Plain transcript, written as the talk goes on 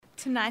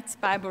Tonight's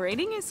Bible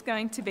reading is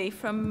going to be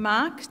from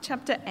Mark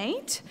chapter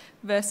 8,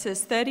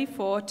 verses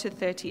 34 to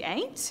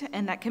 38,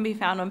 and that can be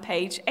found on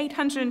page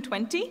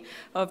 820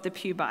 of the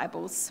Pew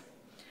Bibles.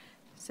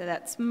 So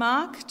that's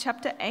Mark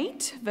chapter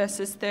 8,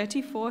 verses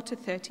 34 to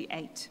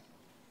 38.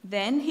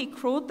 Then he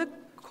called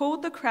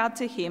the crowd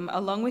to him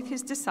along with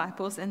his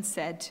disciples and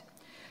said,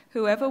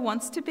 "Whoever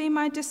wants to be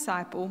my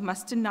disciple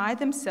must deny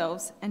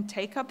themselves and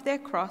take up their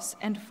cross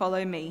and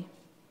follow me.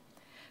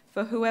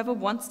 For whoever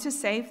wants to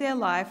save their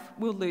life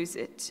will lose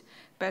it,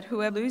 but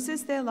whoever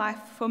loses their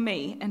life for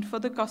me and for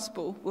the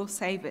gospel will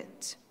save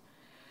it.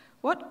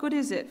 What good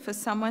is it for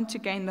someone to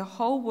gain the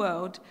whole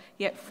world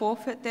yet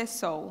forfeit their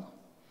soul?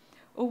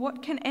 Or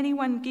what can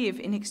anyone give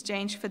in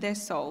exchange for their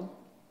soul?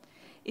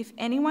 If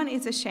anyone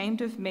is ashamed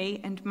of me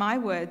and my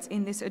words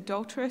in this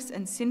adulterous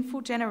and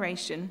sinful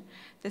generation,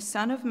 the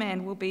Son of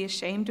Man will be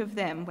ashamed of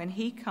them when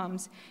he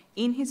comes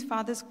in his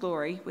Father's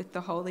glory with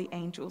the holy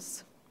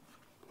angels."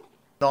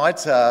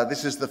 Tonight,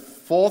 this is the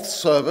fourth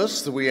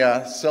service that we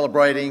are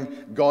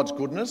celebrating God's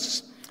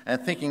goodness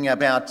and thinking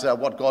about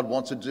what God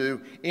wants to do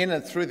in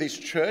and through this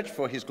church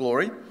for his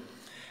glory.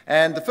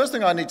 And the first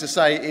thing I need to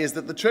say is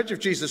that the Church of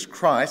Jesus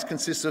Christ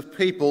consists of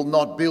people,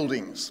 not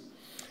buildings.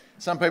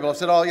 Some people have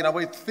said,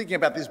 we're thinking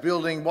about this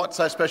building. What's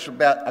so special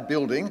about a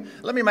building?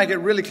 Let me make it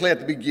really clear at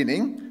the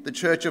beginning. The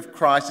Church of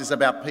Christ is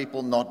about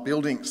people, not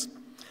buildings.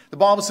 The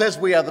Bible says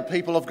we are the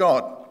people of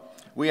God.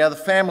 We are the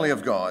family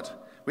of God.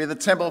 We are the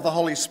temple of the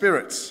Holy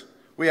Spirit.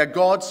 We are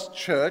God's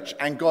church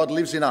and God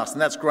lives in us,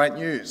 and that's great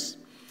news.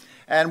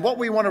 And what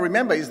we want to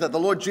remember is that the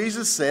Lord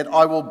Jesus said,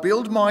 "I will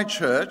build my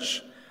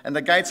church and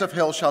the gates of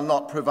hell shall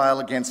not prevail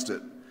against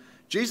it."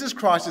 Jesus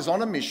Christ is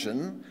on a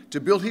mission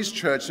to build his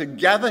church, to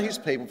gather his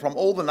people from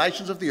all the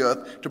nations of the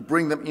earth, to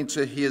bring them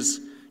into his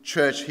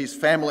church, his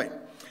family.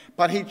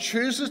 But he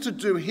chooses to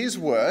do his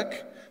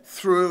work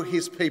through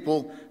his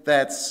people,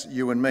 that's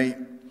you and me.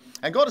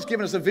 And God has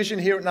given us a vision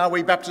here at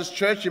Narwee Baptist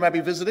Church you may be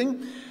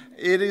visiting.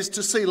 It is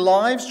to see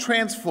lives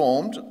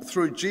transformed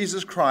through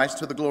Jesus Christ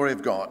to the glory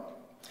of God.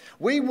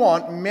 We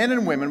want men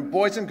and women,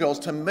 boys and girls,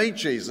 to meet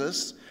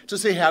Jesus, to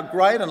see how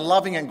great and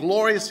loving and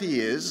glorious he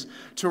is,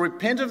 to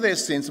repent of their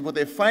sins and put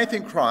their faith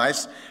in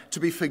Christ,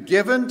 to be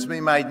forgiven, to be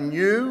made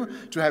new,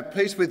 to have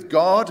peace with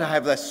God, to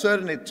have that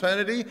certain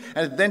eternity,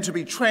 and then to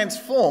be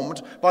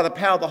transformed by the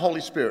power of the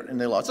Holy Spirit in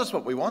their lives. That's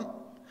what we want.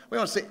 We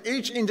want to see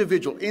each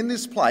individual in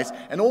this place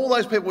and all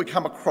those people we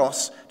come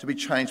across to be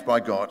changed by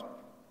God.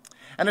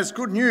 And it's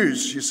good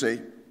news, you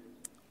see,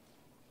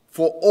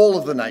 for all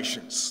of the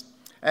nations.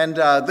 And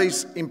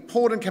these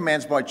important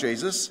commands by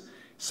Jesus,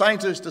 saying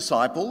to his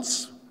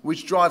disciples,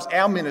 which drives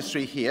our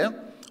ministry here,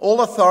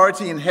 "All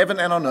authority in heaven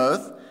and on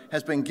earth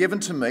has been given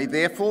to me.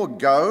 Therefore,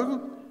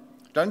 go,"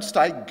 don't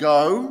stay,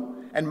 "go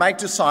and make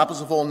disciples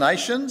of all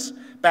nations,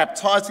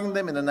 baptizing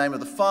them in the name of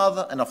the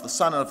Father and of the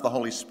Son and of the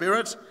Holy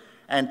Spirit,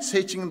 and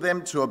teaching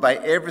them to obey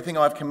everything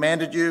I've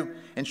commanded you,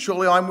 and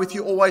surely I'm with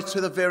you always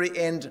to the very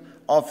end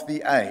of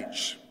the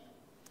age."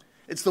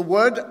 It's the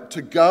word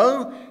to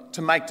go,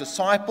 to make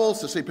disciples,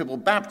 to see people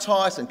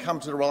baptized and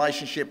come to the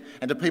relationship,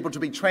 and to people to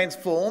be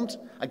transformed.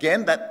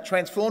 Again, that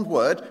transformed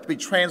word, to be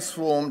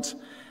transformed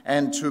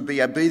and to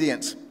be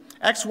obedient.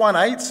 Acts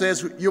 1:8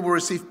 says, "You will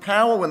receive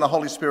power when the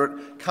Holy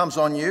Spirit comes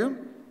on you."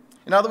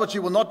 In other words,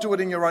 you will not do it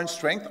in your own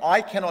strength.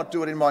 I cannot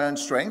do it in my own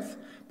strength,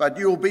 but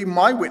you will be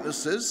my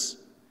witnesses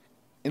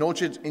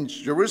in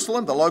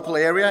Jerusalem, the local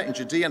area, in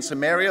Judea and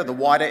Samaria, the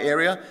wider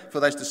area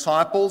for those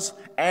disciples,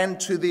 and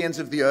to the ends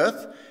of the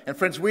earth. And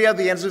friends, we are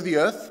the ends of the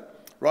earth,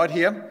 right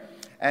here.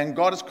 And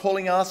God is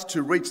calling us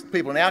to reach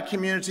people in our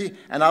community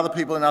and other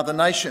people in other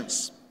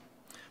nations.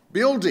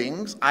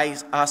 Buildings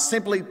are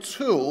simply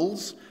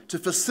tools to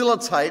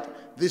facilitate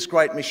this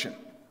great mission.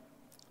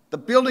 The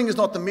building is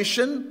not the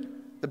mission.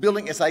 The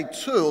building is a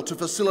tool to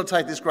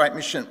facilitate this great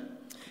mission.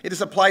 It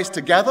is a place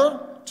to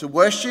gather, to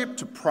worship,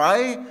 to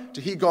pray, to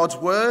hear God's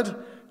word,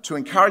 to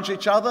encourage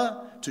each other,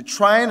 to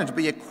train and to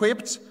be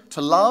equipped,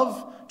 to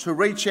love, to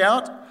reach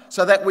out,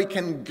 so that we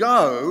can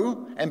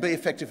go and be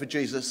effective for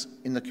Jesus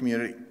in the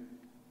community.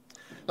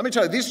 Let me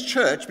tell you, this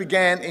church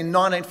began in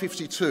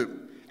 1952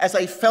 as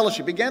a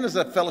fellowship. It began as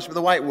a fellowship.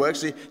 The way it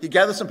works, you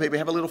gather some people, you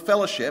have a little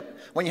fellowship.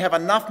 When you have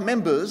enough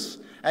members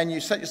and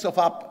you set yourself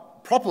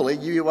up properly,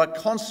 you are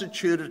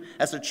constituted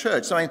as a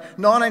church. So in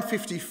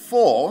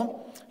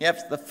 1954, you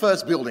have the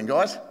first building,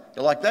 guys.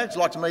 You like that? Would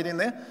you like to meet in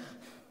there?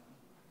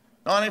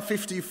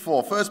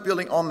 1954, first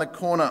building on the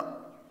corner.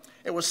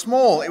 It was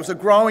small. It was a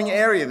growing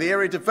area. The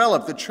area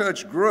developed. The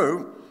church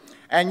grew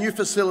and new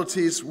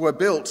facilities were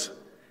built.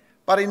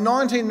 But in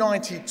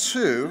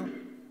 1992,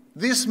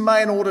 this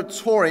main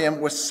auditorium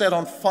was set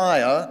on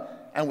fire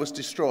and was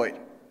destroyed.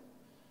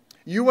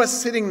 You are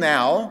sitting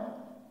now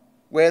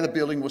where the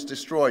building was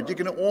destroyed. You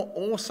can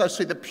also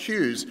see the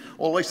pews,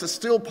 or at least the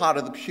still part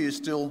of the pews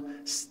still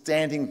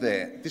standing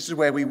there. This is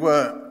where we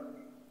were.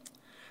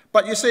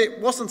 But you see,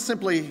 it wasn't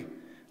simply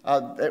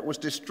it was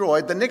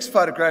destroyed. The next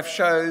photograph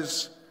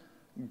shows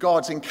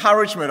God's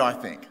encouragement, I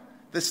think.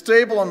 The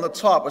steeple on the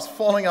top was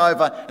falling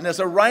over, and there's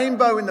a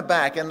rainbow in the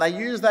back, and they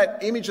use that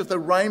image of the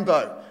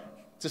rainbow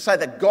to say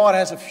that God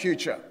has a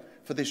future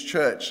for this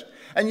church.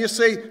 And you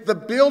see, the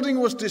building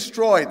was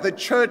destroyed, the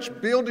church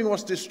building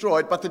was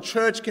destroyed, but the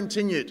church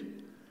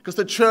continued, because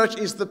the church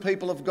is the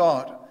people of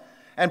God.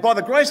 And by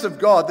the grace of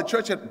God, the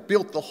church had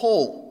built the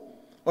hall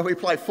where we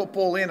play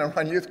football in and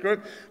run youth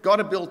group. God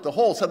had built the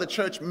hall, so the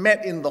church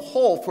met in the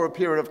hall for a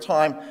period of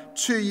time,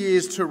 2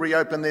 years to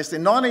reopen this.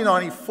 In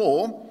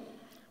 1994,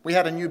 we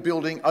had a new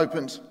building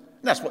opened.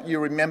 And that's what you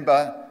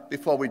remember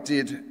before we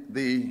did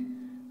the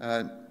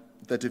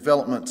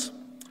development.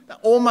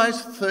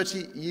 Almost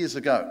 30 years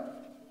ago.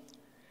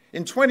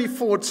 In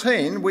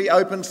 2014, we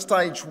opened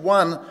stage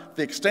 1,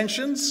 the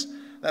extensions.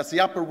 That's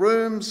the upper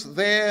rooms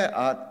there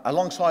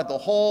alongside the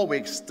hall. We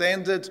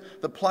extended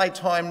the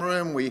playtime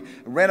room. We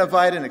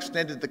renovated and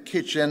extended the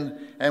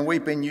kitchen, and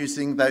we've been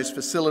using those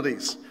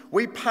facilities.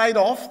 We paid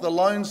off the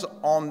loans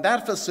on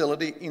that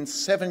facility in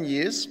 7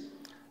 years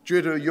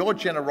due to your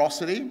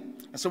generosity,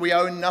 and so we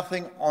owe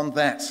nothing on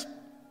that.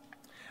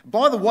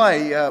 By the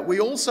way,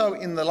 we also,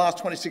 in the last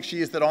 26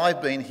 years that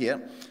I've been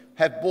here,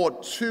 have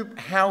bought 2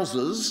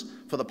 houses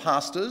for the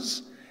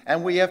pastors,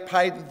 and we have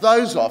paid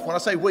those off. When I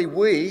say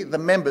we, the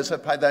members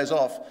have paid those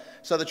off.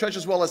 So the church,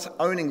 as well as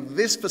owning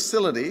this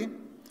facility,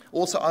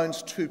 also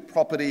owns 2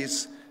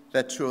 properties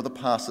that 2 of the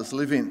pastors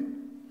live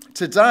in.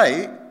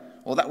 Today,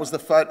 well, that was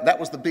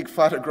the big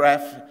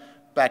photograph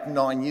back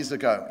 9 years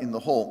ago in the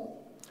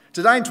hall.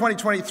 Today in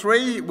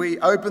 2023, we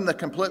opened the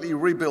completely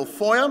rebuilt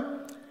foyer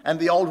and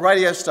the old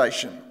radio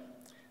station.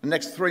 The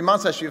next 3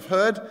 months, as you've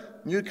heard,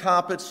 new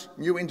carpets,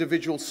 new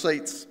individual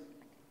seats,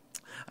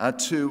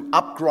 to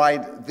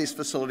upgrade this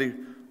facility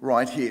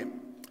right here.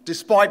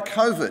 Despite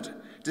COVID,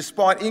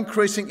 despite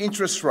increasing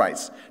interest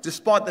rates,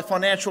 despite the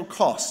financial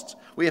cost,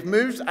 we have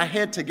moved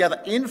ahead together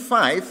in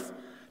faith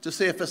to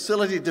see a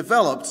facility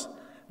developed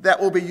that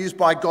will be used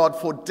by God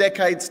for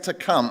decades to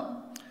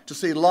come, to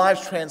see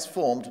lives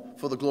transformed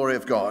for the glory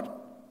of God.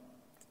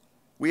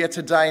 We are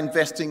today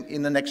investing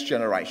in the next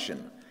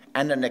generation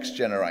and the next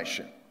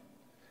generation.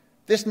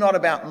 This is not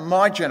about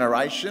my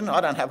generation.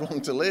 I don't have long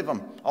to live.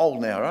 I'm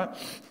old now, right?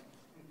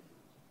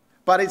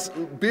 But it's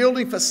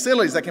building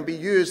facilities that can be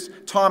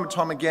used time and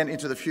time again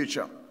into the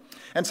future.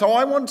 And so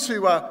I want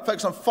to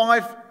focus on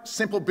 5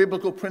 simple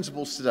biblical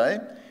principles today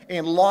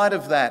in light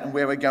of that and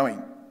where we're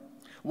going.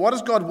 What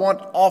does God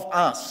want of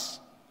us?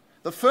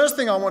 The first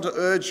thing I want to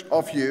urge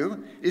of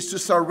you is to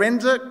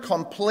surrender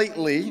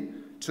completely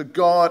to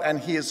God and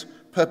his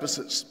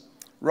purposes.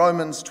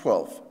 Romans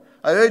 12.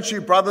 I urge you,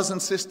 brothers and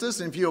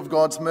sisters, in view of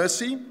God's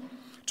mercy,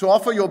 to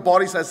offer your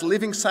bodies as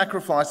living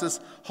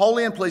sacrifices,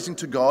 holy and pleasing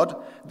to God.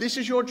 This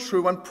is your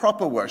true and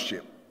proper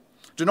worship.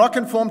 Do not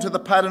conform to the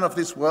pattern of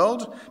this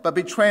world, but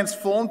be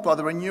transformed by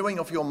the renewing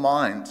of your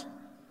mind.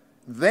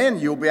 Then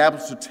you'll be able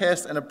to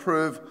test and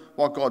approve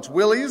what God's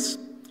will is,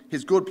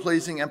 his good,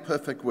 pleasing and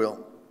perfect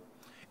will.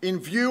 In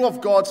view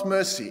of God's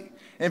mercy,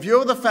 in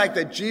view of the fact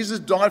that Jesus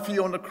died for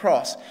you on the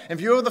cross, in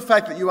view of the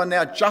fact that you are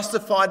now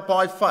justified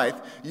by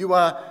faith,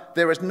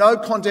 there is no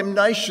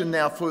condemnation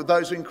now for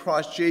those in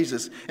Christ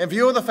Jesus. In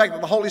view of the fact that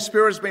the Holy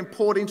Spirit has been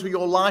poured into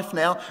your life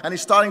now and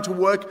is starting to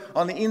work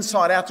on the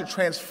inside out to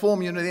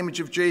transform you into the image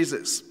of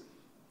Jesus.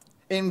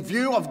 In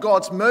view of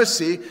God's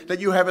mercy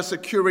that you have a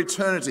secure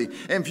eternity.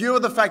 In view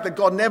of the fact that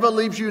God never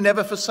leaves you,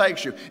 never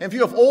forsakes you. In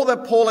view of all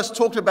that Paul has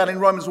talked about in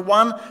Romans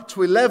 1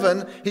 to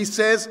 11, he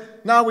says,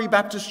 Narwee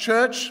Baptist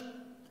Church,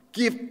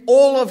 give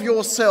all of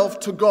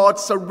yourself to God,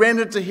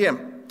 surrender to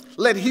him.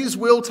 Let his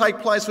will take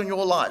place in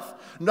your life.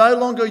 No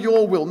longer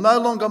your will, no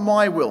longer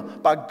my will,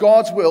 but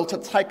God's will to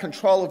take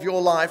control of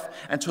your life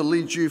and to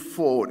lead you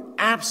forward.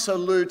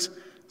 Absolute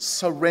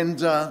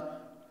surrender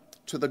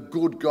to the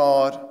good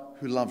God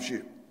who loves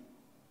you.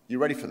 You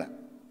ready for that?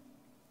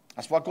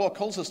 That's what God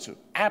calls us to.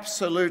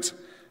 Absolute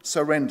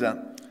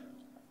surrender.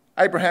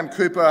 Abraham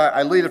Cooper,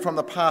 a leader from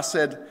the past,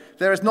 said,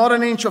 there is not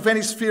an inch of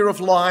any sphere of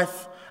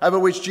life over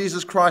which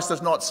Jesus Christ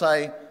does not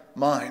say,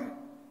 mine.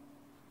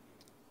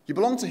 You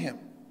belong to him.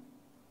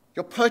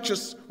 You're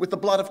purchased with the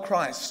blood of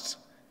Christ.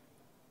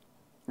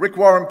 Rick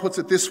Warren puts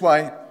it this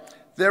way,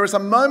 there is a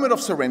moment of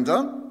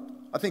surrender,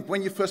 I think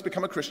when you first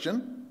become a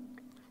Christian,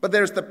 but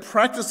there is the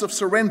practice of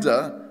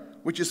surrender,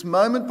 which is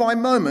moment by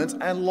moment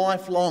and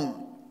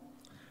lifelong.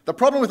 The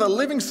problem with a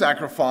living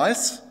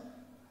sacrifice,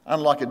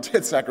 unlike a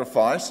dead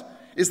sacrifice,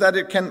 is that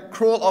it can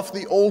crawl off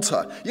the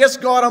altar. Yes,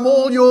 God, I'm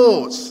all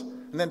yours.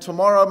 And then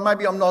tomorrow,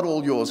 maybe I'm not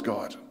all yours,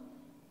 God.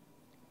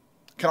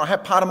 Can I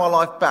have part of my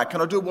life back? Can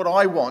I do what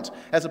I want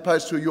as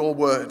opposed to your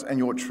word and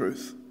your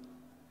truth?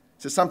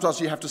 So sometimes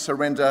you have to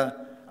surrender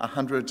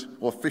 100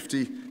 or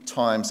 50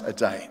 times a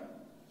day.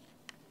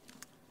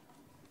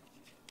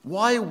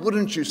 Why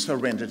wouldn't you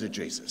surrender to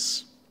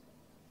Jesus?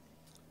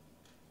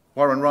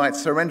 Warren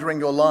writes, surrendering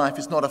your life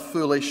is not a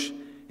foolish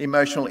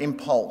emotional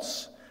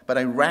impulse, but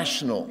a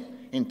rational,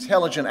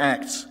 intelligent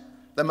act,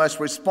 the most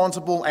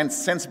responsible and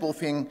sensible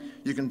thing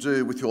you can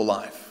do with your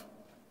life.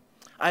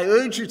 I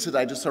urge you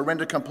today to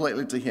surrender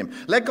completely to him.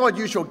 Let God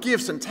use your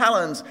gifts and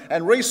talents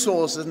and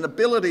resources and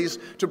abilities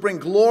to bring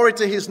glory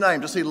to his name,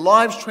 to see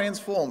lives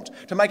transformed,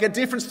 to make a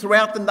difference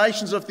throughout the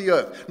nations of the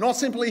earth, not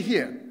simply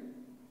here.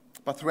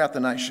 but throughout the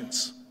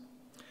nations.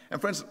 And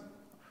friends,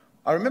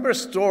 I remember a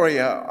story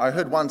I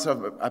heard once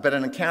about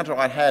an encounter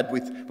I had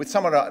with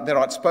someone that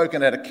I'd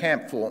spoken at a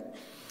camp for.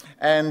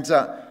 And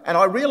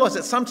I realised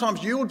that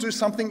sometimes you'll do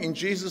something in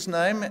Jesus'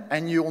 name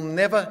and you'll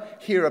never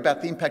hear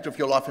about the impact of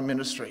your life in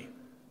ministry.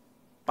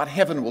 But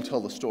heaven will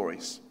tell the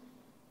stories.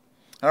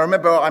 I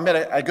remember I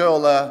met a girl,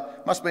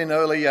 must have been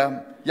early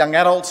young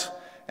adult,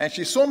 and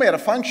she saw me at a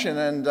function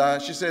and I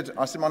said,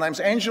 my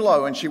name's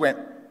Angelo, and she went,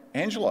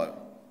 Angelo?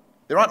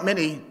 There aren't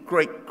many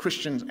Greek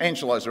Christian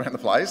Angelos around the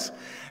place.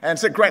 And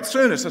said,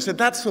 Gratsounas. I said,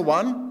 that's the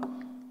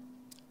one.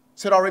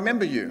 Said, I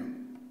remember you.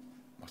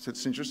 I said,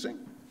 it's interesting.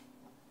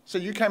 So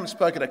you came and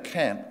spoke at a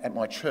camp at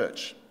my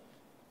church.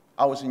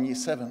 I was in year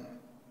 7.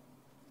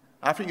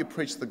 After you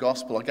preached the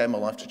gospel, I gave my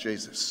life to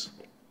Jesus.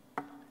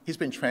 He's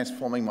been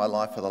transforming my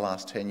life for the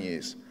last 10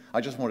 years. I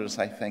just wanted to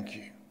say thank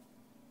you.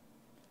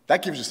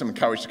 That gives you some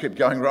courage to keep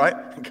going, right?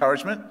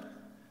 Encouragement.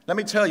 Let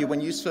me tell you,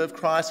 when you serve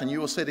Christ and you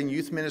will sit in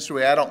youth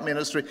ministry, adult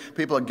ministry,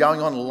 people are going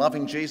on and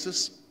loving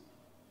Jesus,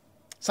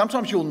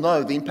 sometimes you'll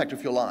know the impact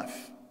of your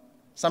life.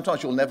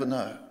 Sometimes you'll never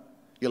know.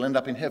 You'll end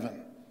up in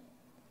heaven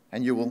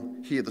and you will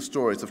hear the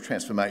stories of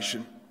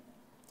transformation.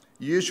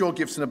 Use your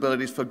gifts and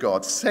abilities for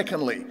God.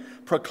 Secondly,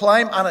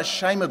 proclaim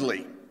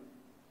unashamedly.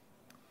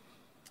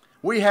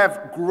 We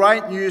have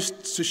great news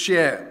to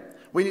share.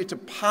 We need to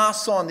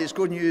pass on this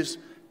good news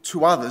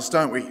to others,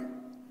 don't we?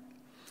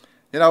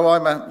 You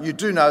know, you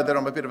do know that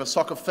I'm a bit of a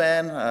soccer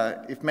fan.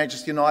 If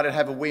Manchester United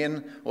have a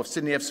win or if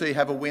Sydney FC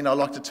have a win, I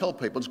like to tell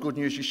people it's good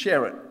news, you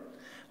share it.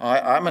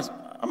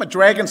 I'm a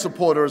Dragon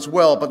supporter as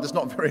well, but there's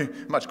not very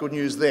much good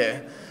news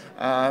there.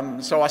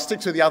 So I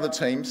stick to the other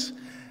teams.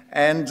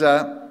 And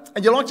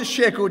you like to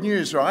share good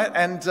news, right?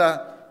 And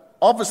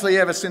obviously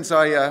ever since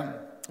I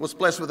was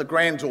blessed with a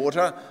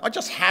granddaughter, I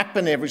just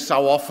happen every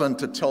so often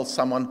to tell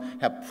someone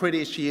how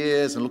pretty she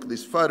is and look at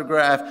this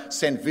photograph,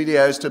 send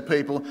videos to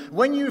people.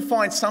 When you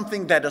find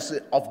something that is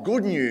of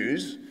good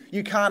news,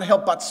 you can't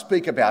help but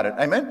speak about it.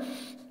 Amen?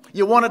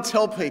 You want to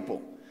tell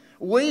people.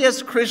 We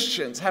as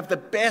Christians have the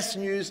best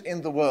news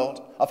in the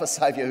world of a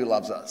Saviour who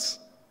loves us,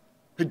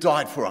 who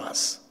died for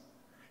us.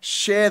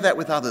 Share that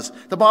with others.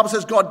 The Bible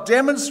says God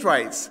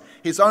demonstrates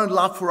his own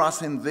love for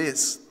us in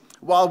this.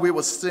 While we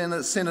were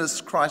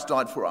sinners, Christ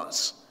died for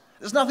us.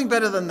 There's nothing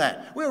better than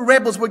that. We're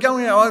rebels, we're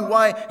going our own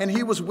way, and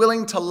he was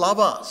willing to love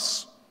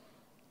us.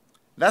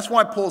 That's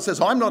why Paul says,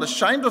 I'm not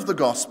ashamed of the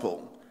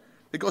gospel,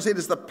 because it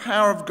is the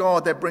power of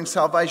God that brings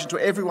salvation to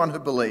everyone who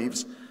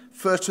believes,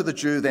 first to the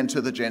Jew, then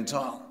to the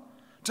Gentile.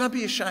 Don't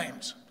be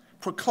ashamed.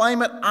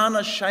 Proclaim it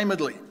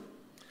unashamedly.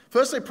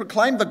 Firstly,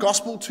 proclaim the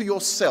gospel to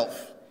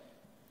yourself.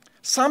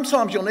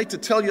 Sometimes you'll need to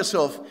tell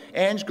yourself,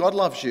 Ange, God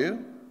loves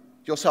you.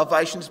 Your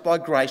salvation is by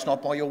grace,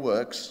 not by your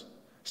works.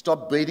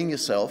 Stop beating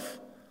yourself.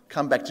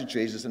 Come back to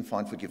Jesus and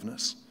find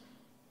forgiveness.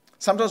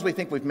 Sometimes we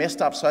think we've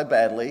messed up so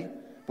badly,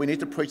 we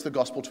need to preach the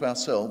gospel to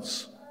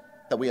ourselves,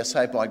 that we are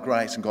saved by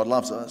grace and God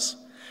loves us.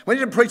 We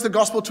need to preach the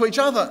gospel to each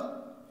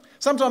other.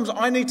 Sometimes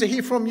I need to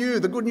hear from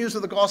you the good news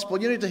of the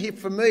gospel. You need to hear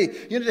from me.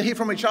 You need to hear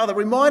from each other.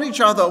 Remind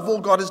each other of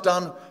all God has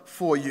done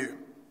for you.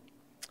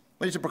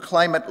 We need to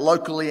proclaim it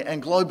locally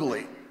and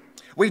globally.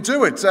 We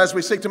do it as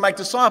we seek to make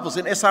disciples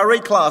in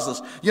SRE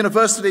classes,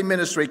 university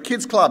ministry,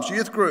 kids clubs,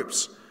 youth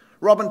groups.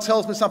 Robin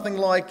tells me something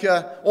like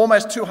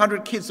almost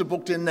 200 kids are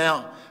booked in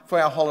now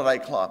for our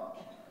holiday club.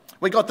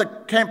 We got the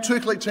Camp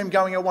Tukli team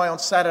going away on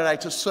Saturday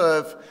to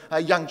serve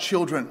young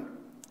children.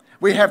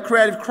 We have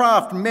creative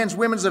craft, men's,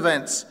 women's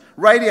events,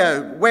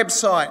 radio,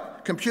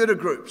 website, computer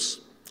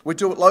groups. We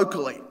do it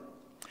locally.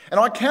 And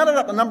I counted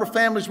up the number of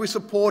families we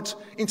support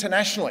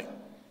internationally.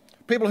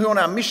 People who are on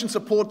our mission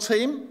support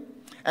team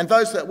and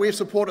those that we've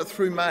supported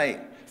through May.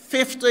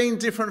 15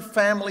 different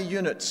family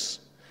units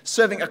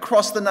serving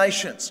across the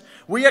nations.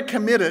 We are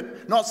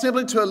committed not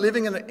simply to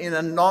living in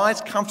a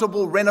nice,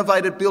 comfortable,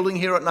 renovated building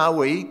here at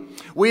Narwee.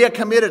 We are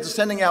committed to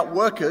sending out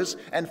workers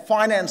and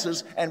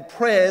finances and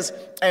prayers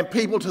and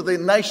people to the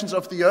nations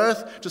of the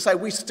earth to say,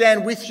 we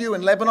stand with you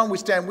in Lebanon, we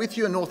stand with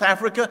you in North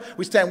Africa,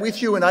 we stand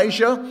with you in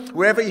Asia,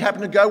 wherever you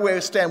happen to go,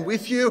 we stand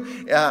with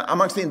you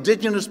amongst the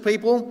indigenous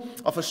people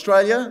of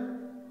Australia.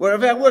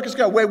 Wherever our workers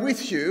go, we're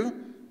with you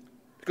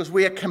because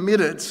we are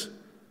committed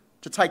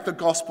to take the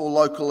gospel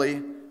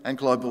locally and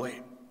globally.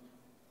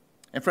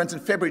 And friends, in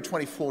February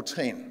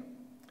 2014,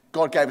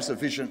 God gave us a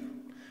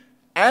vision.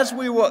 As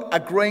we were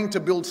agreeing to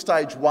build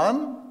stage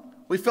 1,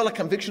 we felt a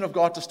conviction of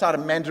God to start a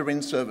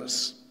Mandarin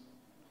service.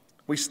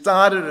 We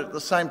started at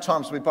the same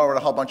time, so we borrowed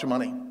a whole bunch of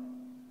money.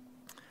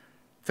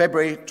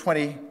 February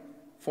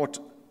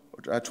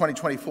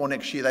 2024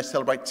 next year, they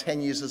celebrate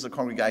 10 years as a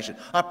congregation.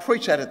 I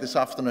preach at it this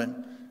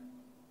afternoon,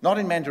 not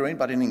in Mandarin,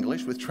 but in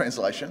English with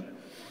translation.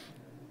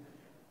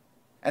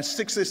 And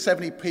 60 or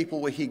 70 people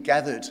were here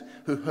gathered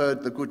who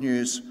heard the good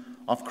news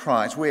of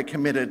Christ. We are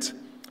committed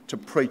to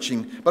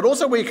preaching, but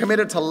also we are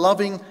committed to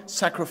loving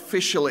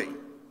sacrificially.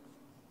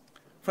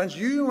 Friends,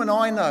 you and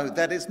I know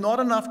that it's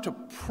not enough to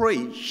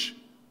preach.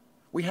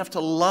 We have to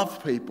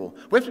love people.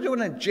 We have to do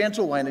it in a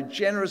gentle way, in a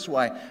generous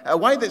way, a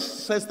way that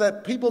says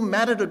that people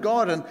matter to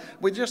God and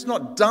we're just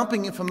not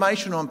dumping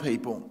information on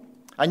people.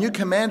 A new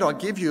command I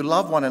give you,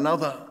 love one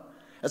another.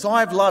 As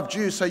I have loved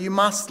you, so you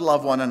must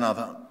love one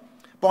another.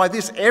 By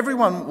this,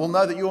 everyone will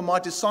know that you are my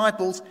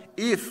disciples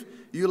if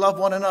you love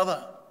one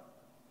another.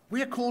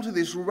 We are called to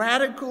this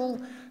radical,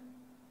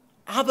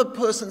 other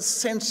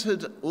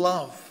person-centered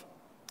love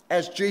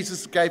as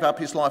Jesus gave up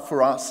his life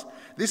for us.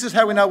 This is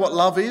how we know what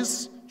love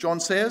is, John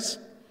says.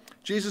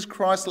 Jesus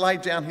Christ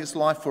laid down his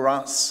life for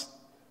us.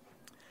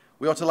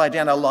 We ought to lay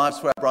down our lives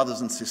for our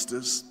brothers and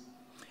sisters.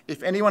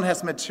 If anyone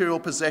has material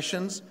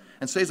possessions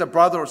and sees a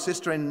brother or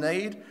sister in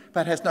need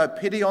but has no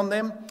pity on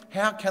them,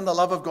 how can the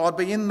love of God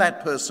be in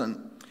that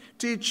person?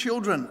 Dear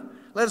children,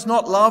 let us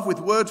not love with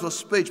words or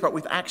speech, but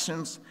with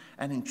actions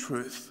and in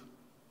truth.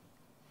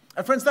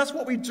 And friends, that's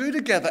what we do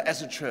together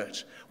as a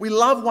church. We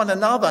love one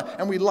another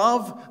and we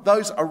love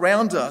those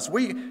around us.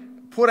 We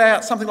put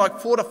out something like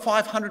 400 to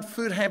 500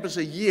 food hampers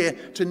a year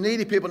to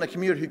needy people in the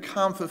community who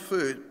come for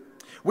food.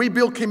 We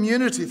build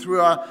community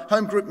through our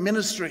home group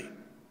ministry.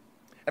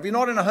 If you're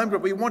not in a home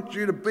group, we want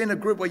you to be in a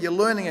group where you're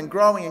learning and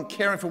growing and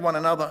caring for one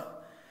another.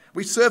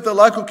 We serve the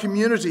local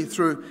community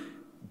through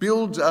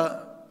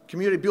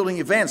community building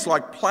events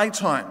like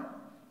Playtime,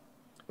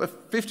 where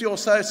 50 or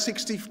so,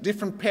 60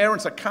 different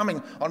parents are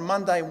coming on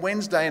Monday and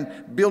Wednesday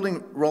and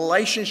building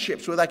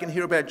relationships where they can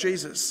hear about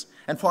Jesus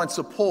and find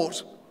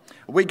support.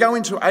 We go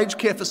into aged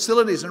care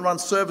facilities and run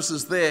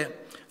services there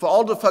for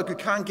older folk who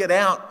can't get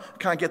out,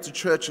 can't get to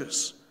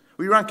churches.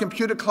 We run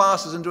computer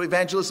classes and do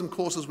evangelism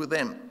courses with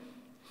them.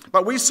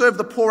 But we serve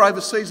the poor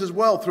overseas as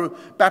well through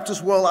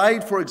Baptist World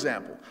Aid, for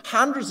example.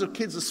 Hundreds of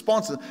kids are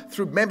sponsored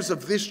through members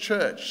of this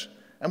church.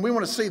 And we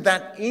want to see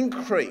that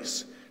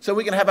increase so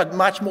we can have a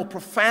much more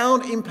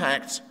profound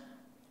impact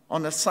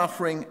on the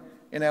suffering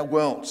in our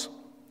world.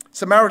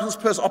 Samaritan's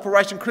Purse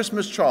Operation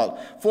Christmas Child,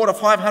 400 to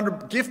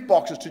 500 gift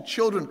boxes to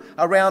children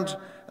around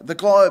the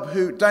globe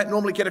who don't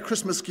normally get a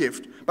Christmas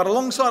gift. But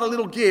alongside a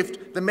little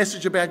gift, the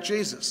message about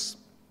Jesus.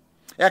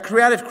 Our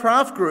creative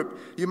craft group,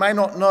 you may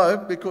not know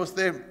because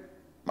they're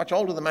much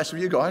older than most of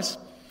you guys,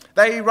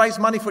 they raise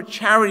money for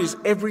charities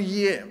every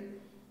year.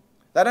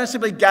 They don't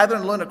simply gather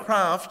and learn a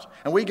craft,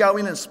 and we go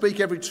in and speak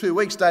every 2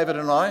 weeks, David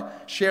and I,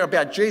 share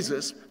about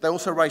Jesus. They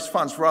also raise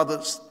funds for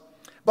others.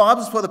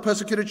 Bibles for the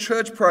Persecuted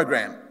Church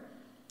program,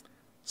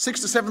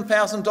 $6,000 to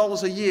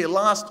 $7,000 a year.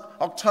 Last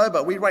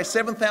October, we raised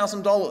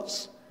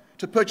 $7,000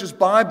 to purchase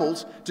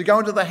Bibles to go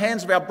into the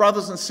hands of our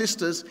brothers and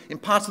sisters in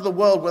parts of the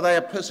world where they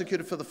are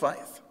persecuted for the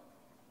faith.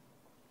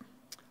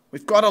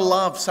 We've got to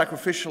love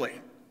sacrificially.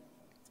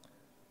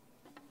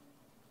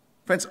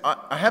 Friends,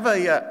 I have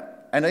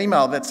an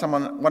email that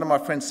one of my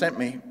friends sent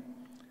me.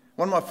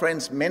 One of my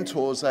friends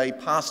mentors a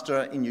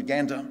pastor in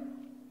Uganda.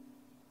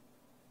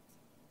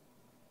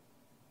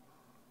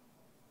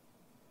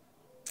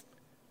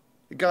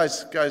 It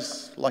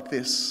goes like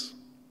this.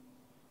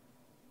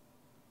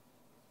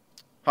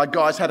 Hi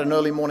guys, had an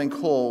early morning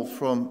call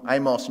from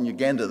Amos in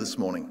Uganda this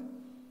morning.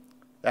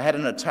 They had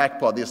an attack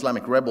by the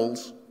Islamic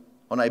rebels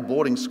on a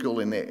boarding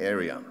school in their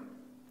area.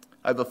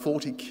 Over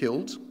 40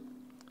 killed,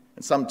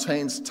 and some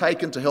teens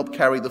taken to help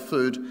carry the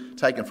food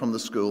taken from the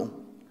school.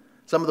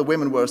 Some of the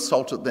women were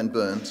assaulted, then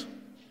burned.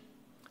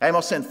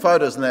 Amos sent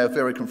photos and they were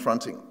very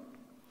confronting.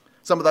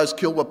 Some of those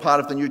killed were part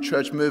of the new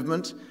church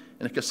movement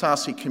in a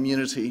Kasasi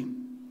community.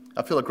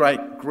 I feel a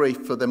great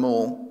grief for them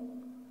all.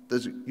 The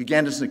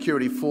Ugandan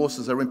security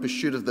forces are in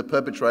pursuit of the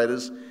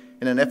perpetrators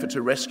in an effort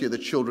to rescue the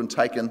children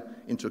taken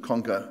into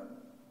Congo.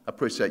 I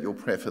appreciate your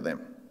prayer for them.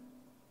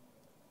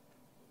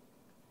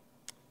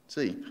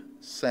 Deep,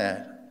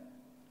 sad.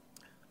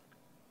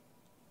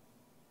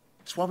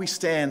 It's why we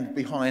stand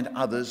behind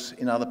others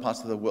in other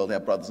parts of the world, our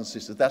brothers and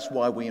sisters. That's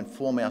why we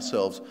inform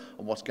ourselves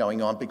of what's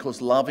going on,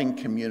 because loving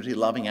community,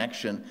 loving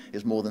action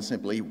is more than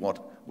simply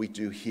what we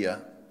do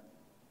here.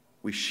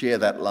 We share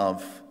that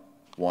love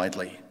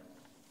widely.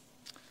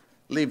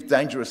 Live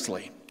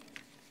dangerously.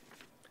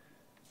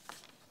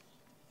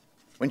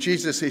 When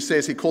Jesus, he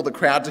says, he called the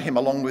crowd to him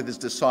along with his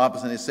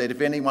disciples and he said,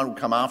 if anyone will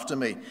come after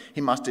me,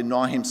 he must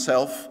deny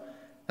himself.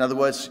 In other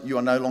words, you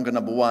are no longer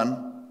number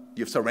one.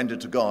 You've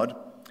surrendered to God.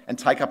 And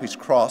take up his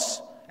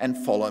cross and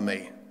follow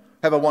me.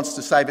 Whoever wants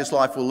to save his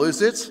life will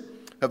lose it.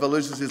 Whoever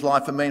loses his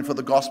life for me and for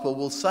the gospel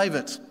will save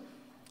it.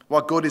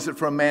 What good is it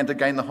for a man to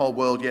gain the whole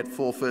world yet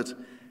forfeit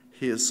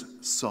his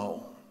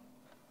soul?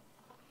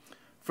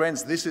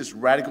 Friends, this is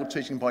radical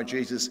teaching by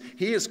Jesus.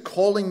 He is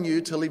calling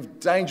you to live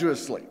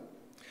dangerously.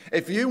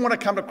 If you want to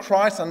come to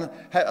Christ and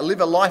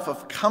live a life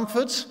of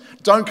comfort,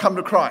 don't come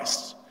to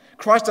Christ.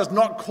 Christ does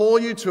not call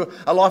you to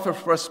a life of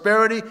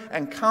prosperity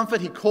and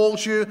comfort. He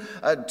calls you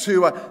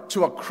to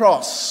a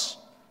cross.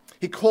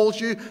 He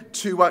calls you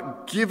to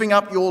giving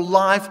up your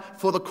life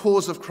for the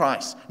cause of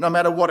Christ, no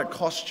matter what it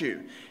costs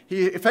you.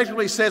 He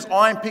effectively says,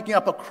 I'm picking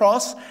up a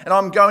cross and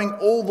I'm going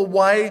all the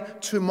way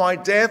to my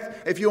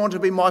death. If you want to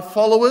be my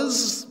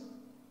followers,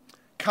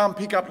 come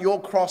pick up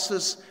your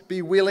crosses.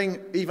 Be willing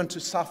even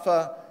to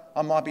suffer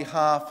on my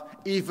behalf,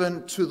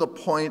 even to the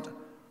point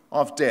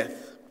of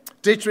death.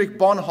 Dietrich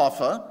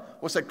Bonhoeffer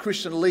was a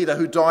Christian leader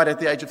who died at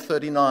the age of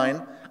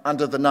 39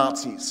 under the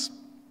Nazis.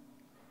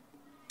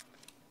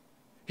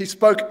 He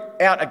spoke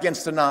out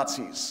against the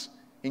Nazis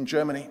in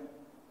Germany,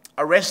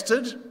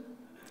 arrested,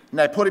 and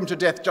they put him to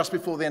death just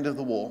before the end of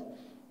the war.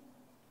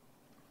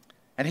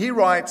 And he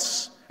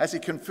writes, as he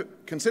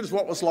considers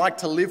what it was like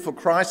to live for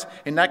Christ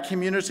in that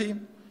community,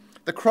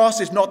 the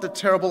cross is not the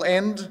terrible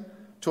end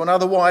to an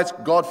otherwise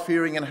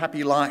God-fearing and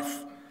happy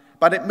life,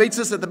 but it meets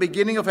us at the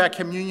beginning of our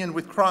communion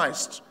with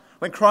Christ.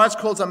 When Christ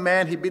calls a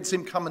man, he bids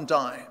him come and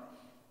die.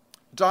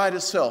 Die to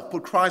self,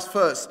 put Christ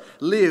first,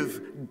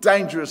 live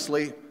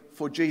dangerously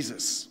for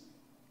Jesus.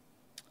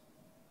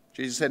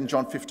 Jesus said in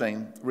John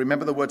 15,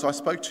 remember the words I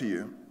spoke to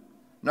you.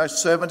 No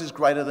servant is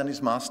greater than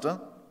his master.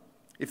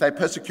 If they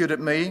persecuted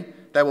me,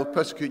 they will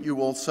persecute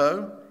you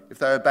also. If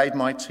they obeyed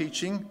my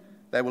teaching,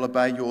 they will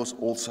obey yours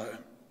also.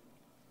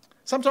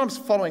 Sometimes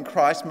following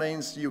Christ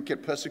means you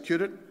get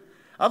persecuted.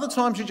 Other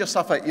times you just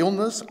suffer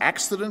illness,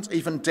 accidents,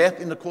 even death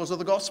in the cause of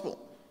the gospel.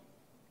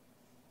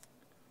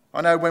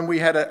 I know when we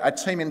had a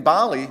team in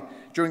Bali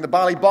during the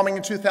Bali bombing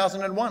in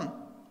 2001,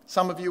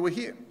 some of you were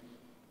here.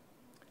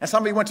 And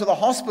somebody went to the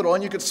hospital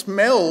and you could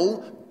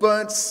smell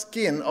burnt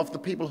skin of the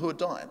people who had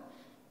died.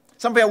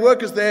 Some of our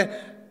workers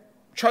there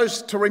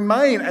chose to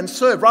remain and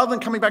serve. Rather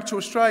than coming back to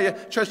Australia,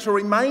 chose to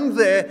remain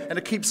there and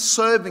to keep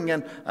serving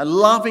and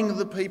loving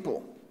the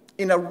people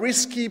in a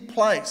risky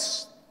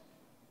place.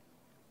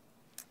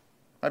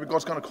 Maybe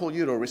God's going to call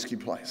you to a risky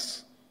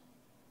place.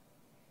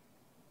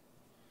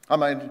 I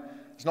mean,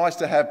 it's nice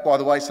to have, by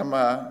the way, some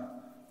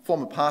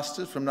former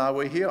pastors from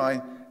Narwee here.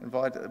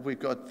 We've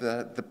got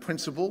the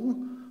principal,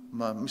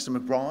 Mr.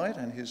 McBride,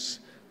 and his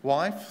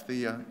wife,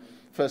 the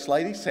First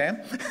Lady, Sam.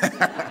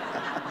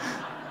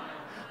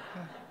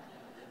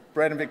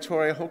 Brad and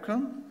Victoria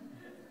Hookham,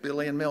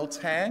 Billy and Mel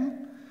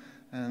Tang,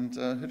 and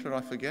who did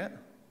I forget?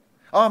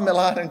 Oh,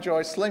 Millard and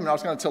Joy Sleeman. I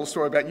was going to tell a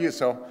story about you,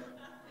 so...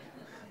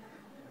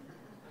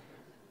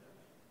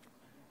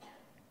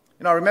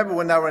 You know, I remember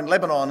when they were in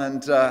Lebanon,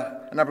 and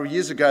a number of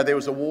years ago there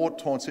was a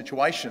war-torn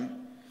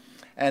situation,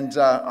 and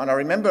I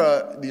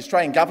remember the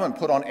Australian government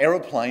put on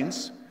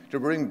aeroplanes to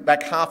bring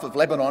back half of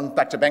Lebanon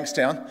back to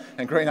Bankstown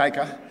and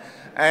Greenacre,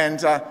 and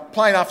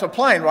plane after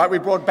plane, right? We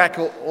brought back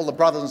all the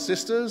brothers and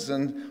sisters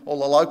and all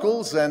the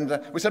locals,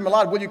 and we said,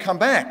 Millard, will you come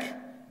back?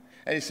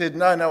 And he said,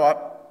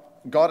 no,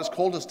 God has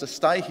called us to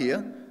stay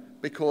here,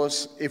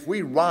 because if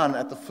we run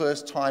at the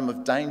first time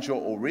of danger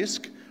or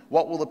risk,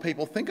 what will the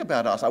people think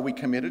about us? Are we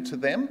committed to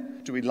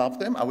them? Do we love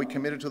them? Are we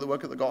committed to the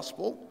work of the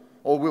gospel?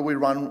 Or will we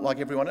run like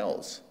everyone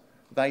else?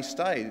 They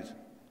stayed,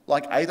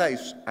 like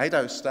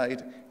Ado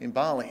stayed in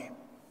Bali.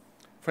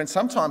 Friends,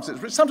 sometimes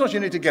you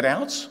need to get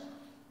out,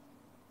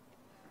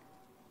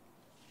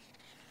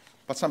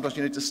 but sometimes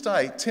you need to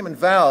stay. Tim and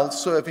Val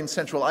serve in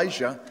Central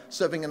Asia,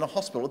 serving in a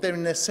hospital. They're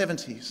in their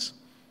 70s.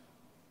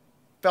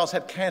 Val's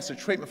had cancer,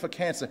 treatment for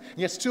cancer, and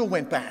yet still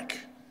went back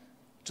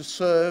to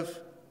serve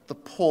the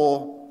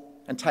poor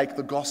and take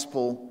the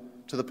gospel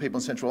to the people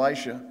in Central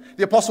Asia.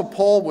 The Apostle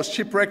Paul was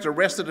shipwrecked,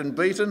 arrested and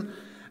beaten,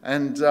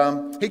 and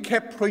he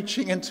kept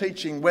preaching and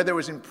teaching, whether he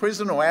was in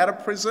prison or out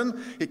of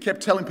prison. He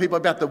kept telling people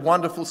about the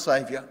wonderful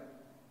Saviour.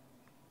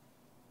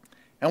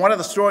 And one of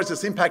the stories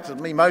that's impacted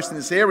me most in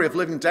this area of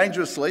living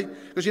dangerously,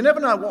 because you never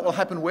know what will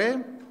happen where.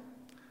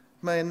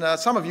 I mean,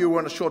 some of you were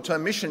on a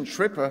short-term mission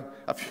trip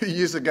a few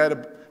years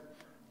ago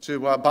to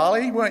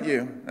Bali, weren't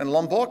you? And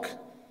Lombok.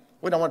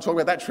 We don't want to talk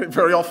about that trip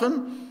very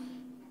often.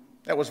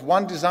 That was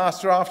one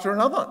disaster after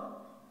another.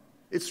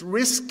 It's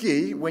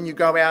risky when you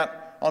go out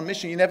on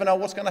mission. You never know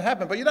what's going to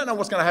happen, but you don't know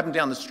what's going to happen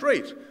down the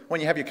street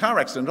when you have your car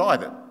accident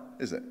either,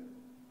 is it?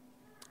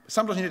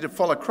 Sometimes you need to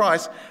follow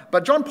Christ.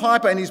 But John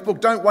Piper, in his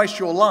book, Don't Waste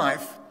Your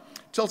Life,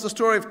 tells the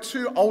story of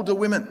two older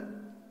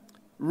women,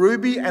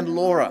 Ruby and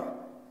Laura.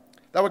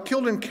 They were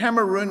killed in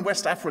Cameroon,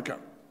 West Africa.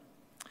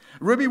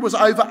 Ruby was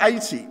over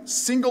 80,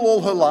 single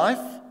all her life.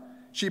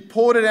 She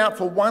poured it out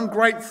for one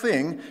great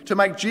thing, to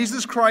make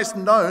Jesus Christ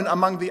known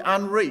among the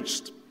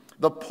unreached,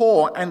 the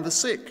poor and the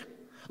sick.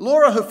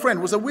 Laura, her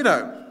friend, was a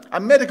widow, a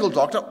medical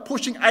doctor,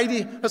 pushing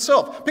 80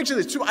 herself. Picture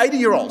this, two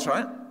 80-year-olds,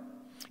 right?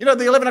 You know,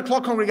 the 11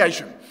 o'clock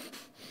congregation.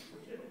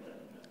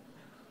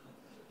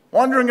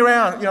 Wandering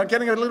around,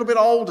 getting a little bit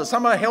older.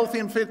 Some are healthy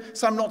and fit,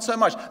 some not so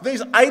much.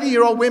 These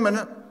 80-year-old women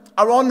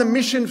are on the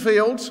mission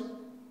field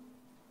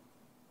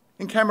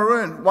in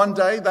Cameroon. One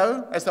day,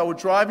 though, as they were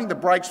driving, the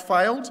brakes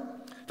failed.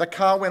 The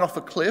car went off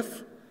a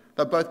cliff.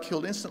 They were both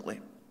killed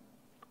instantly.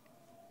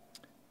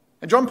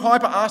 And John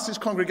Piper asked his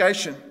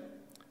congregation,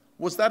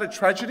 was that a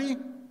tragedy?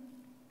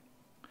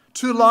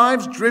 Two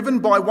lives driven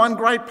by one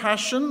great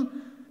passion,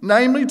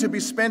 namely to be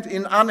spent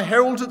in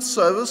unheralded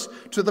service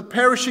to the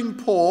perishing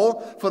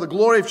poor for the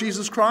glory of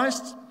Jesus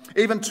Christ,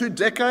 even 2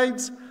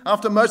 decades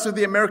after most of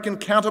the American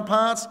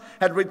counterparts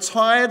had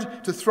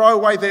retired to throw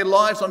away their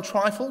lives on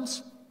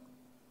trifles?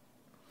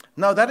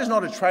 No, that is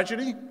not a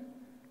tragedy,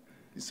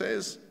 he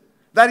says.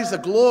 That is a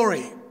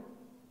glory.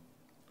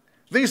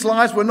 These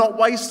lives were not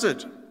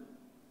wasted,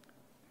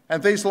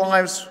 and these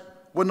lives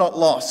were not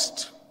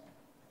lost.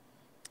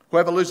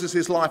 Whoever loses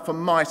his life for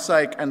my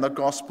sake and the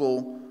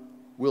gospel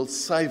will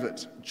save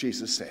it,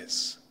 Jesus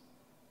says.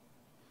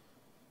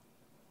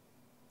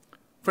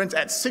 Friends,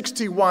 at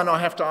 61, I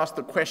have to ask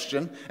the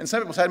question, and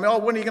some people say to me,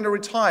 when are you going to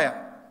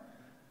retire?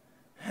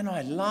 And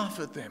I laugh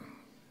at them.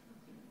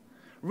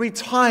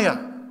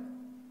 Retire.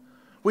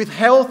 With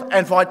health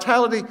and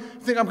vitality,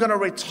 think I'm going to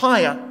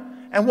retire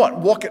and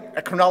walk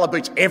at Cronulla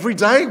Beach every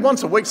day?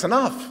 Once a week's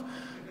enough,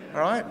 all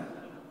right? I'm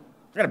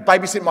going to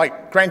babysit my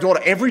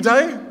granddaughter every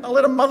day? I'll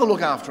let her mother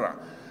look after her,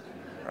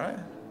 right?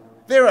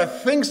 There are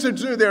things to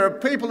do. There are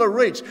people to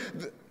reach.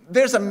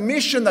 There's a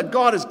mission that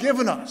God has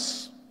given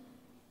us.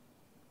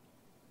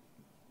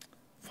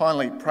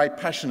 Finally, pray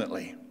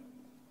passionately.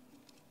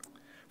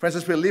 Friends,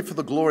 as we live for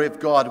the glory of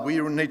God, we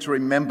need to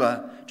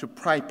remember to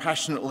pray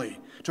passionately,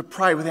 to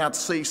pray without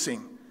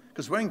ceasing,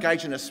 because we're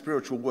engaged in a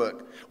spiritual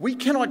work. We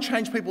cannot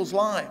change people's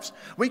lives.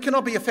 We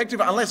cannot be effective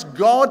unless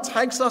God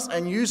takes us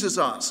and uses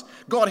us.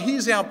 God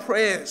hears our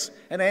prayers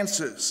and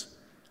answers.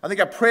 I think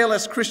a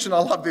prayerless Christian, I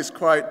love this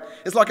quote,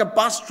 is like a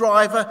bus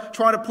driver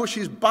trying to push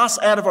his bus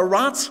out of a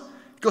rut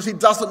because he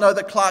doesn't know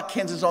that Clark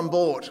Kent is on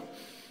board.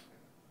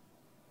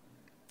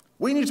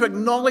 We need to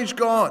acknowledge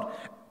God,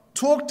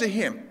 talk to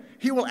him.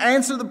 He will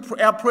answer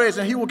our prayers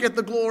and he will get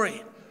the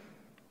glory.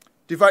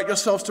 Devote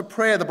yourselves to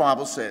prayer, the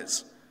Bible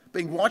says,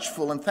 being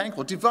watchful and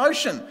thankful.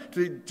 Devotion,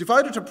 to be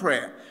devoted to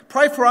prayer.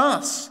 Pray for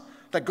us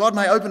that God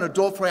may open a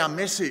door for our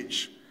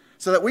message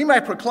so that we may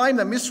proclaim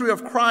the mystery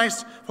of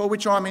Christ for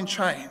which I'm in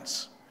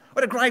chains.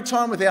 We had a great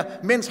time with our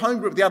men's home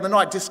group the other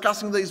night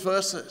discussing these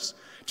verses,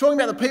 talking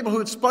about the people who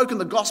had spoken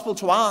the gospel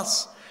to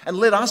us and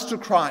led us to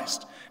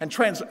Christ and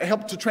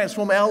helped to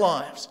transform our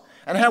lives.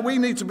 And how we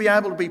need to be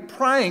able to be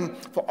praying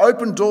for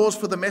open doors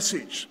for the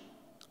message,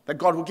 that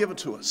God will give it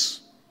to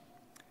us.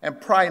 And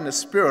pray in the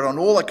Spirit on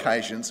all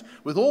occasions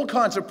with all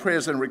kinds of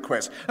prayers and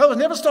requests. In other words,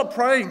 never stop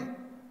praying.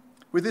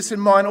 With this in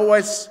mind,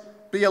 always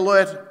be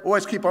alert,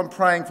 always keep on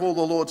praying for all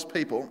the Lord's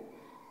people.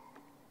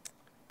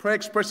 Prayer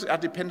expresses our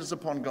dependence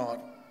upon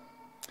God.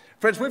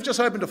 Friends, we've just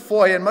opened a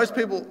foyer, and most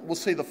people will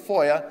see the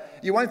foyer.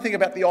 You won't think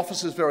about the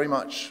offices very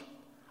much.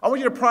 I want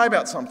you to pray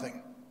about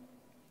something.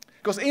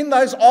 Because in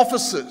those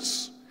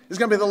offices, there's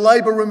going to be the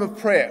labour room of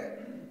prayer.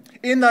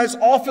 In those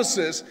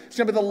offices, it's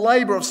going to be the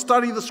labour of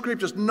studying the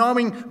scriptures,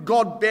 knowing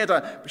God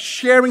better,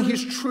 sharing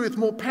his truth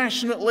more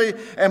passionately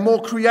and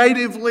more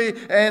creatively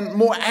and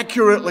more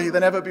accurately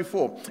than ever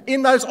before.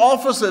 In those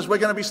offices, we're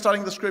going to be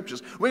studying the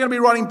scriptures. We're going to be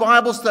writing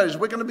Bible studies.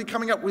 We're going to be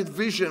coming up with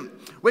vision.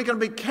 We're going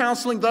to be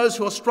counselling those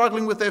who are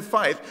struggling with their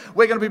faith.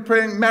 We're going to be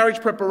praying marriage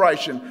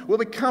preparation. We'll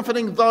be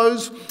comforting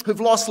those who've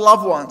lost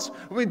loved ones.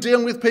 We'll be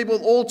dealing with people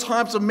with all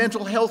types of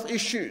mental health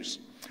issues.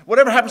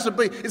 Whatever happens to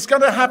be, it's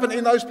going to happen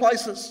in those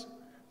places.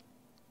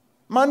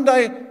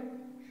 Monday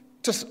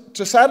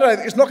to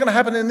Saturday, it's not going to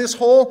happen in this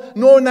hall,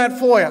 nor in that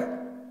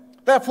foyer.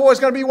 That foyer is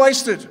going to be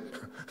wasted.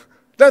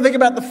 Don't think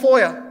about the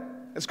foyer.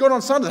 It's good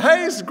on Sunday.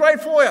 Hey, it's a great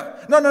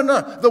foyer. No.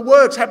 The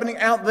work's happening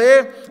out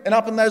there and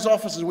up in those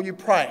offices. Will you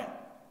pray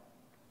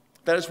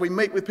that as we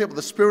meet with people,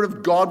 the Spirit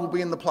of God will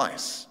be in the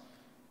place?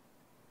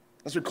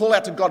 As we call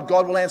out to God,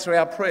 God will answer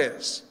our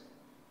prayers.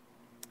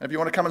 And if you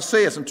want to come and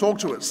see us and talk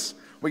to us,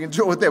 we can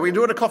do it there. We can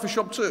do it at a coffee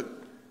shop too.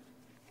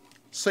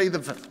 See the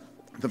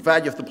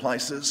value of the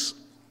places.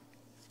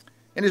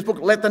 In his book,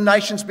 Let the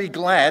Nations Be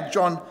Glad,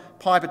 John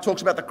Piper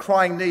talks about the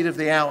crying need of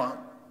the hour.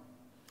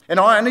 And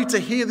I need to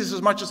hear this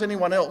as much as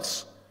anyone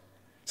else.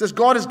 It says,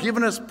 God has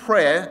given us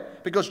prayer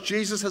because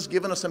Jesus has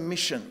given us a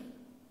mission.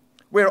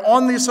 We're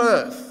on this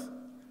earth,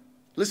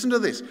 listen to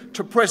this,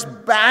 to press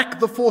back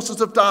the forces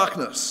of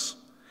darkness.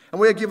 And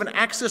we are given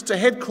access to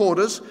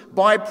headquarters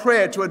by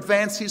prayer to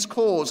advance his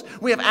cause.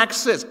 We have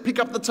access. Pick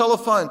up the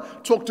telephone,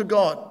 talk to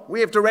God.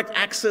 We have direct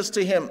access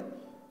to him.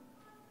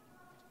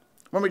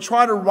 When we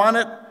try to run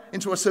it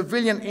into a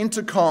civilian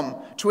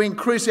intercom to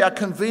increase our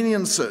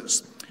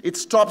conveniences, it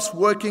stops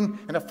working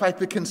and our faith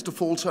begins to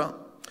falter.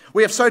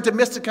 We have so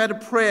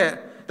domesticated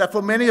prayer that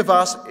for many of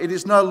us, it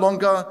is no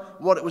longer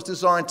what it was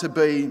designed to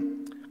be,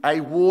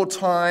 a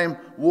wartime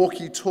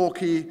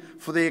walkie-talkie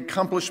for the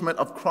accomplishment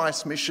of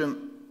Christ's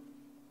mission.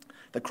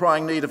 The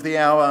crying need of the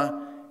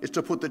hour is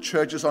to put the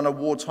churches on a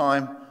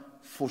wartime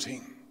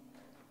footing.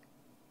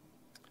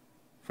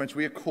 Friends,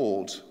 we are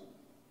called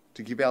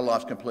to give our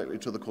lives completely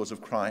to the cause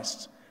of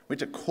Christ. We need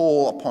to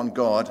call upon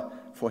God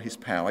for his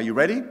power. Are you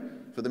ready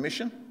for the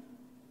mission?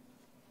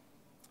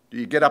 Do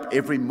you get up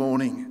every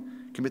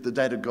morning, commit the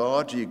day to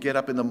God? Do you get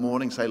up in the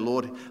morning, say,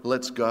 Lord,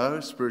 let's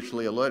go,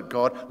 spiritually alert?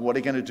 God, what are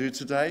you going to do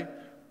today?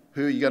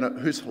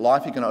 Whose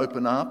life are you going to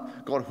open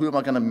up? God, who am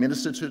I going to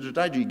minister to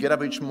today? Do you get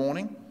up each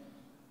morning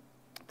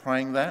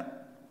praying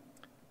that?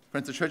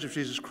 Friends, the Church of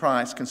Jesus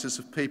Christ consists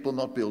of people,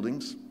 not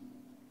buildings.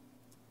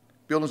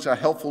 Buildings are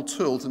helpful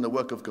tools in the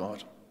work of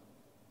God.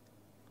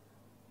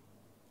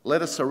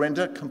 Let us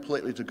surrender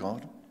completely to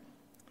God.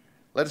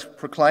 Let us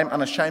proclaim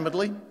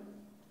unashamedly.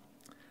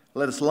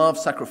 Let us love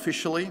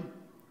sacrificially.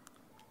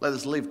 Let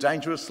us live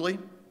dangerously.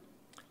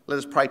 Let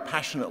us pray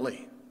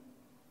passionately.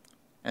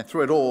 And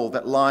through it all,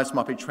 that lives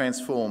might be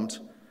transformed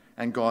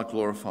and God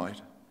glorified.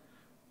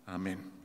 Amen.